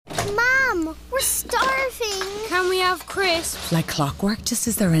starving. Can we have crisps? Like clockwork, just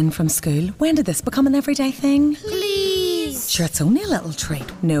as they're in from school. When did this become an everyday thing? Please. Sure, it's only a little treat.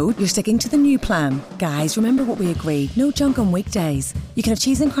 No, you're sticking to the new plan. Guys, remember what we agreed. No junk on weekdays. You can have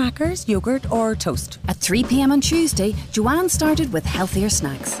cheese and crackers, yoghurt or toast. At 3 p.m. on Tuesday, Joanne started with healthier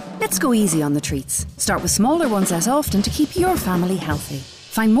snacks. Let's go easy on the treats. Start with smaller ones less often to keep your family healthy.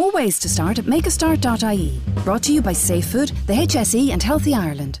 Find more ways to start at makeastart.ie. Brought to you by Safe Food, the HSE and Healthy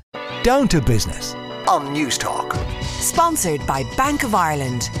Ireland. Down to Business on News Talk. Sponsored by Bank of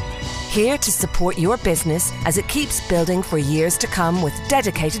Ireland. Here to support your business as it keeps building for years to come with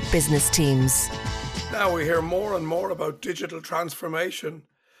dedicated business teams. Now we hear more and more about digital transformation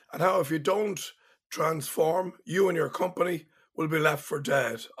and how if you don't transform, you and your company will be left for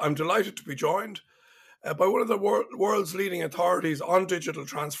dead. I'm delighted to be joined by one of the world's leading authorities on digital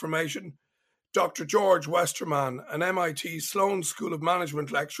transformation, Dr. George Westerman, an MIT Sloan School of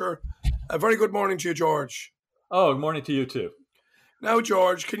Management lecturer. A very good morning to you, George. Oh, good morning to you too. Now,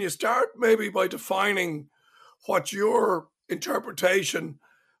 George, can you start maybe by defining what your interpretation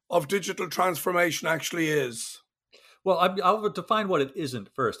of digital transformation actually is? Well, I'll define what it isn't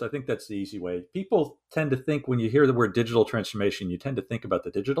first. I think that's the easy way. People tend to think when you hear the word digital transformation, you tend to think about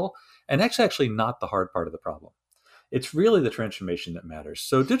the digital, and that's actually not the hard part of the problem. It's really the transformation that matters.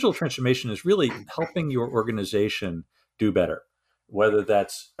 So digital transformation is really helping your organization do better, whether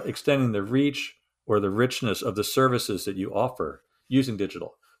that's extending the reach or the richness of the services that you offer using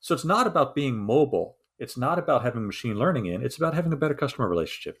digital. So it's not about being mobile. It's not about having machine learning in. It's about having a better customer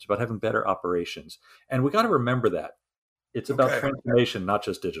relationship. It's about having better operations. And we got to remember that. It's about transformation, not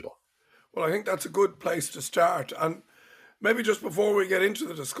just digital. Well, I think that's a good place to start. And maybe just before we get into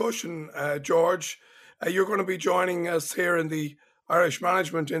the discussion, George, you're going to be joining us here in the Irish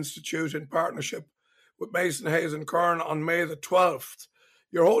Management Institute in partnership with Mason Hayes and Kern on May the 12th.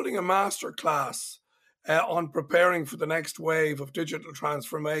 You're holding a masterclass on preparing for the next wave of digital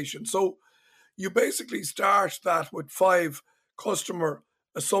transformation. So you basically start that with 5 customer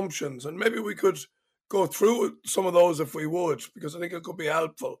assumptions, and maybe we could go through some of those if we would, because I think it could be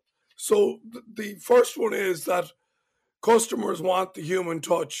helpful. So the first one is that customers want the human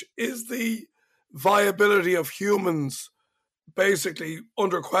touch. Is the viability of humans basically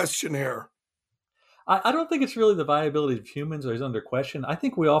under question here? I don't think it's really the viability of humans that is under question. I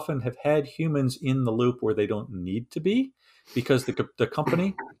think we often have had humans in the loop where they don't need to be because the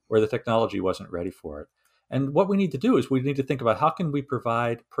company or the technology wasn't ready for it. And what we need to do is we need to think about how can we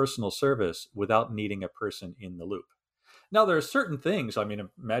provide personal service without needing a person in the loop. Now, there are certain things, I mean,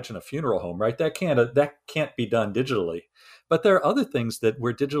 imagine a funeral home, right? That can't be done digitally. But there are other things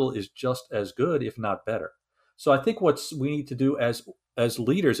where digital is just as good, if not better. So I think what we need to do as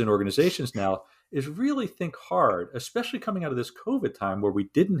leaders in organizations now is really think hard, especially coming out of this COVID time where we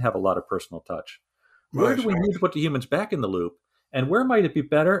didn't have a lot of personal touch. Where do we need to put the humans back in the loop? And where might it be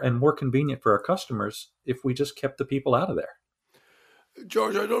better and more convenient for our customers if we just kept the people out of there?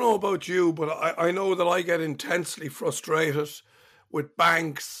 George, I don't know about you, but I know that I get intensely frustrated with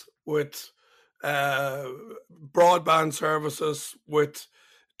banks, with broadband services, with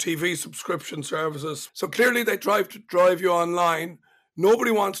TV subscription services. So clearly they try to drive you online.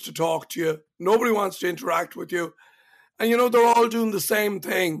 Nobody wants to talk to you. Nobody wants to interact with you. And, you know, they're all doing the same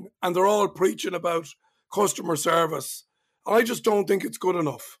thing and they're all preaching about customer service. I just don't think it's good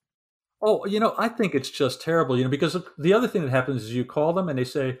enough. Oh, I think it's just terrible, because the other thing that happens is you call them and they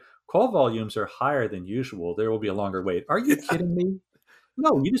say, call volumes are higher than usual. There will be a longer wait. Are you kidding me?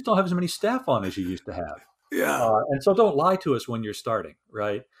 No, you just don't have as many staff on as you used to have. Yeah. And so don't lie to us when you're starting,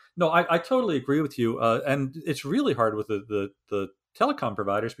 right? No, I totally agree with you. And it's really hard with the telecom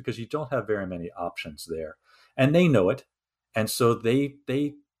providers because you don't have very many options there. And they know it. And so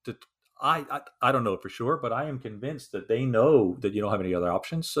I don't know for sure, but I am convinced that they know that you don't have any other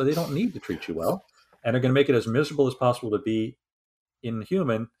options, so they don't need to treat you well. And they're going to make it as miserable as possible to be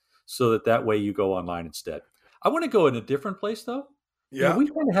inhuman so that way you go online instead. I want to go in a different place, though. Yeah. We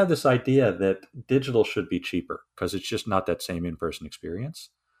kind of have this idea that digital should be cheaper because it's just not that same in-person experience.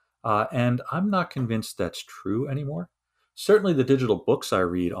 And I'm not convinced that's true anymore. Certainly the digital books I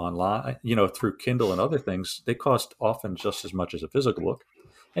read online, through Kindle and other things, they cost often just as much as a physical book.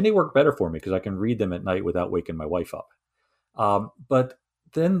 And they work better for me because I can read them at night without waking my wife up. But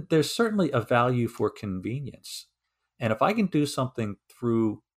then there's certainly a value for convenience. And if I can do something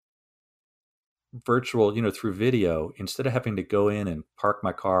through virtual, through video, instead of having to go in and park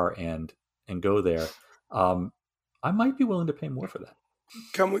my car and go there, I might be willing to pay more for that.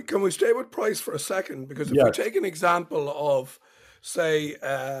 Can we stay with price for a second? Because if we take an example of, say,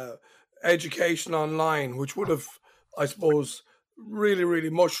 education online, which would have, I suppose, really, really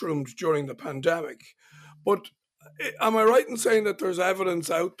mushroomed during the pandemic. But am I right in saying that there's evidence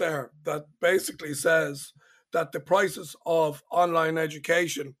out there that basically says that the prices of online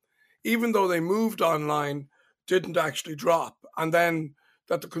education, even though they moved online, didn't actually drop, and then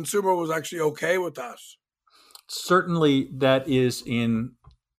that the consumer was actually okay with that? Certainly, that is in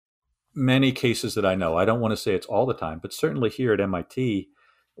many cases that I know. I don't want to say it's all the time, but certainly here at MIT,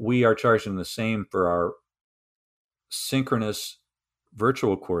 we are charging the same for our synchronous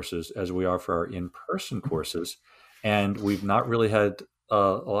virtual courses as we are for our in-person courses. And we've not really had a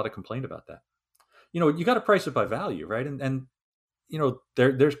lot of complaint about that. You got to price it by value, right? And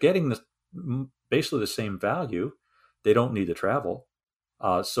they're getting basically the same value. They don't need to travel.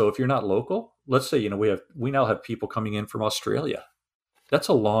 So if you're not local, let's say, we now have people coming in from Australia. That's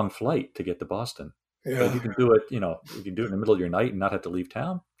a long flight to get to Boston. Yeah. But you can do it, you can do it in the middle of your night and not have to leave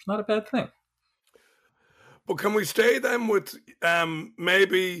town. It's not a bad thing. But can we stay then with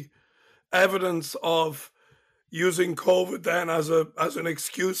maybe evidence of using COVID then as an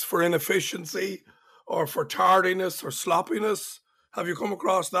excuse for inefficiency or for tardiness or sloppiness? Have you come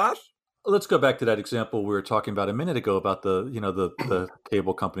across that? Let's go back to that example we were talking about a minute ago about the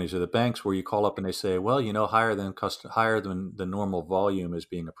cable companies or the banks, where you call up and they say, well, higher than the normal volume is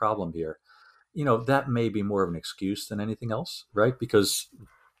being a problem here. That may be more of an excuse than anything else, right? Because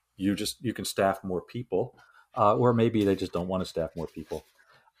you can staff more people, or maybe they just don't want to staff more people.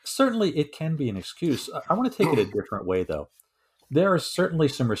 Certainly, it can be an excuse. I want to take it a different way, though. There are certainly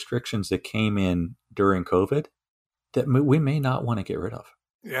some restrictions that came in during COVID that we may not want to get rid of.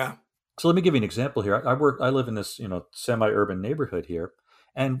 Yeah. So let me give you an example here. I live in this, semi-urban neighborhood here,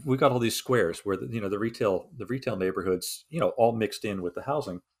 and we got all these squares where the retail neighborhoods, all mixed in with the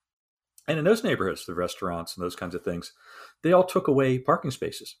housing. And in those neighborhoods, the restaurants and those kinds of things, they all took away parking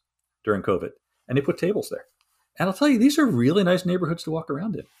spaces during COVID, and they put tables there. And I'll tell you, these are really nice neighborhoods to walk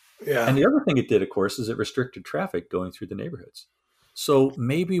around in. Yeah. And the other thing it did, of course, is it restricted traffic going through the neighborhoods. So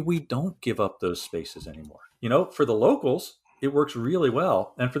maybe we don't give up those spaces anymore. For the locals, it works really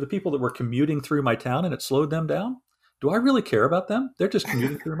well. And for the people that were commuting through my town and it slowed them down, do I really care about them? They're just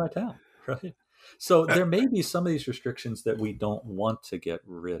commuting through my town, right? So there may be some of these restrictions that we don't want to get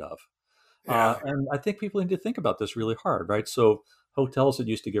rid of. Yeah. And I think people need to think about this really hard, right? So hotels that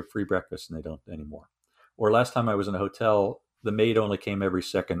used to give free breakfast and they don't anymore. Or last time I was in a hotel, the maid only came every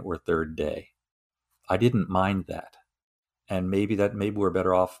second or third day. I didn't mind that. And maybe we're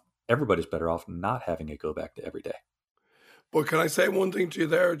better off, everybody's better off not having it go back to every day. But can I say one thing to you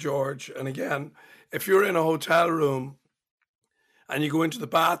there, George? And again, if you're in a hotel room and you go into the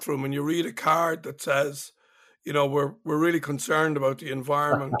bathroom and you read a card that says, we're really concerned about the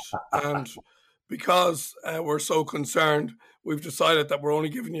environment, and because we're so concerned, we've decided that we're only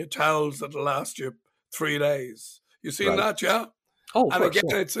giving you towels that'll last you 3 days. You seen that, yeah? Oh, and again,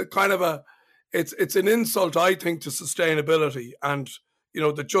 it's a kind of it's an insult, I think, to sustainability and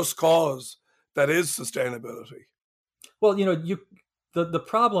the just cause that is sustainability. Well, the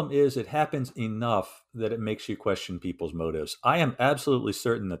problem is it happens enough that it makes you question people's motives. I am absolutely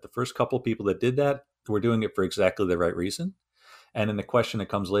certain that the first couple of people that did that were doing it for exactly the right reason. And then the question that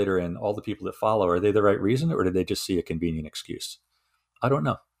comes later in, all the people that follow, are they the right reason, or did they just see a convenient excuse? I don't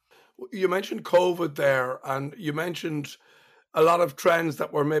know. You mentioned COVID there, and you mentioned a lot of trends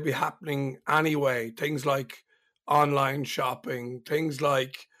that were maybe happening anyway, things like online shopping, things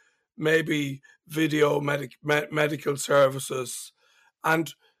like maybe video medical services,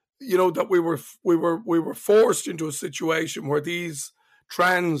 and that we were forced into a situation where these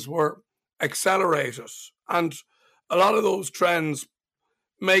trends were accelerated, and a lot of those trends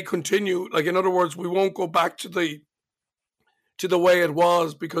may continue. Like, in other words, we won't go back to the way it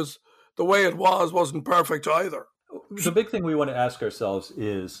was, because the way it wasn't perfect either. The big thing we want to ask ourselves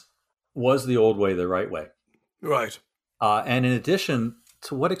is, was the old way the right way? Right. And in addition,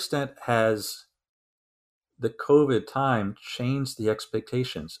 to what extent has the COVID time changed the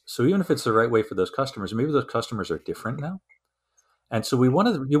expectations? So even if it's the right way for those customers, maybe those customers are different now. And so you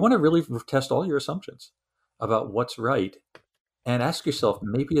want to really test all your assumptions about what's right and ask yourself,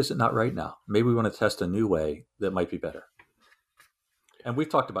 maybe is it not right now? Maybe we want to test a new way that might be better. And we've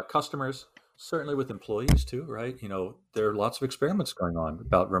talked about customers, certainly with employees too, right? There are lots of experiments going on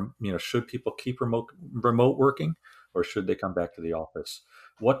about, should people keep remote working, or should they come back to the office?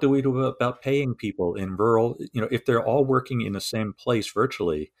 What do we do about paying people in rural, if they're all working in the same place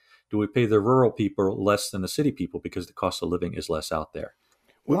virtually, do we pay the rural people less than the city people because the cost of living is less out there?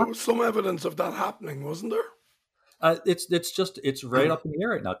 Well, there was some evidence of that happening, wasn't there? It's right up in the air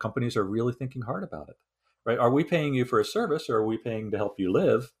right now. Companies are really thinking hard about it, right? Are we paying you for a service, or are we paying to help you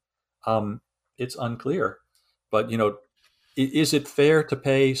live? It's unclear, but Is it fair to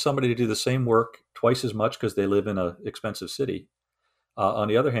pay somebody to do the same work twice as much because they live in an expensive city? On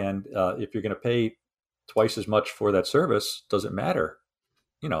the other hand, if you're going to pay twice as much for that service, does it matter?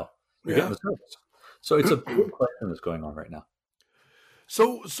 You're getting the service. So it's a big question that's going on right now.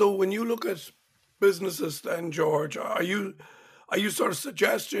 So when you look at businesses then, George, are you sort of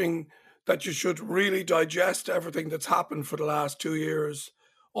suggesting that you should really digest everything that's happened for the last 2 years,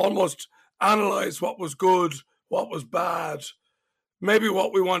 almost analyze what was good, what was bad, maybe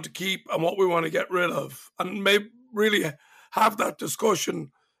what we want to keep and what we want to get rid of, and maybe really have that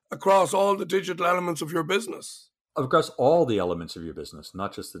discussion across all the digital elements of your business? Across all the elements of your business,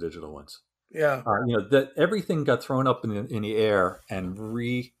 not just the digital ones. Yeah. That everything got thrown up in the air and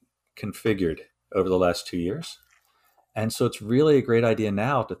reconfigured over the last 2 years. And so it's really a great idea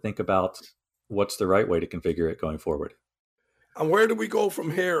now to think about what's the right way to configure it going forward. And where do we go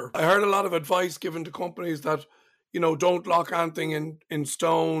from here? I heard a lot of advice given to companies that, don't lock anything in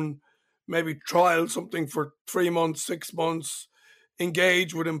stone, maybe trial something for 3 months, 6 months,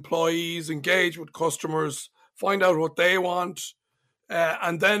 engage with employees, engage with customers, find out what they want,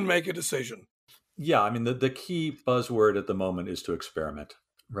 and then make a decision. Yeah, I mean, the key buzzword at the moment is to experiment,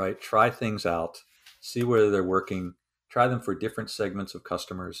 right? Try things out, see whether they're working, try them for different segments of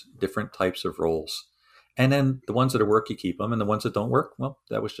customers, different types of roles. And then the ones that work, you keep them. And the ones that don't work, well,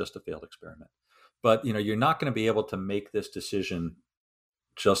 that was just a failed experiment. But, you're not going to be able to make this decision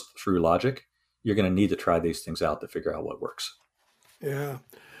just through logic. You're going to need to try these things out to figure out what works. Yeah.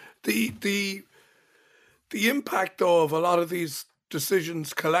 The impact, though, of a lot of these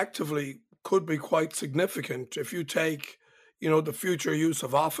decisions collectively could be quite significant. If you take, the future use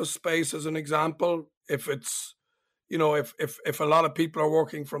of office space as an example, if it's, if a lot of people are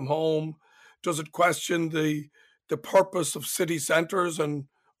working from home, does it question the purpose of city centres and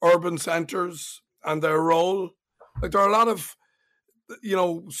urban centres and their role? Like, there are a lot of,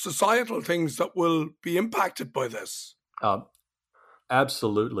 societal things that will be impacted by this.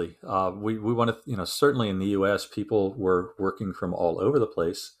 Absolutely. We want to, certainly in the US, people were working from all over the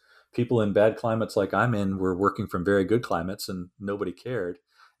place. People in bad climates like I'm in were working from very good climates and nobody cared.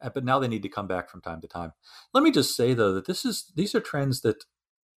 But now they need to come back from time to time. Let me just say, though, that these are trends that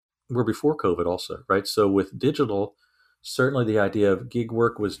were before COVID also, right? So with digital, certainly the idea of gig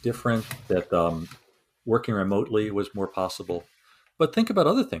work was different, that working remotely was more possible. But think about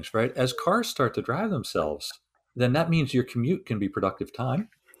other things, right? As cars start to drive themselves, then that means your commute can be productive time.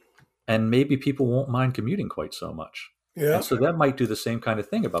 And maybe people won't mind commuting quite so much. Yeah. And so that might do the same kind of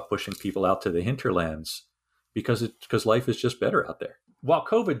thing about pushing people out to the hinterlands because life is just better out there. While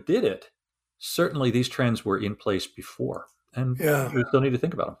COVID did it, certainly these trends were in place before. And we still need to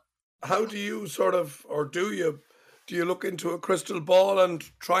think about them. How do you do you look into a crystal ball and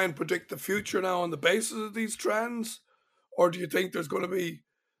try and predict the future now on the basis of these trends? Or do you think there's going to be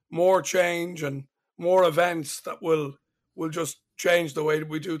more change and more events that will just change the way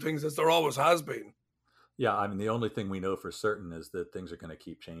we do things, as there always has been? Yeah, I mean, the only thing we know for certain is that things are going to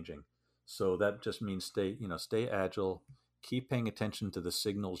keep changing. So that just means stay agile, keep paying attention to the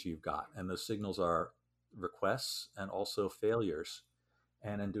signals you've got. And those signals are requests and also failures,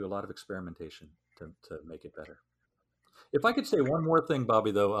 and then do a lot of experimentation to make it better. If I could say one more thing,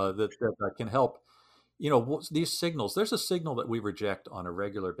 Bobby, though, that can help, these signals, there's a signal that we reject on a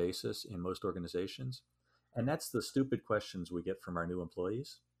regular basis in most organizations, and that's the stupid questions we get from our new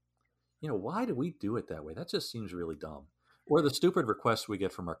employees. Why do we do it that way? That just seems really dumb. Or the stupid requests we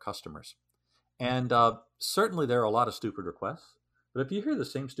get from our customers. And certainly there are a lot of stupid requests, but if you hear the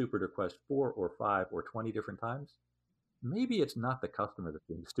same stupid request 4 or 5 or 20 different times, maybe it's not the customer that's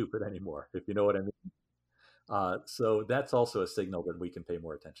being stupid anymore, if you know what I mean. So that's also a signal that we can pay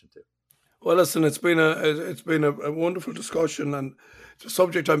more attention to. Well, listen, it's been a wonderful discussion, and it's a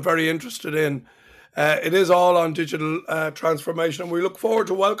subject I'm very interested in. It is all on digital transformation, and we look forward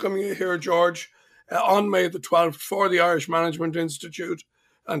to welcoming you here, George, on May the 12th for the Irish Management Institute.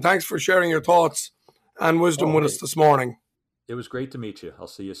 And thanks for sharing your thoughts and wisdom with us this morning. It was great to meet you. I'll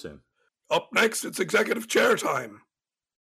see you soon. Up next, it's Executive Chair time.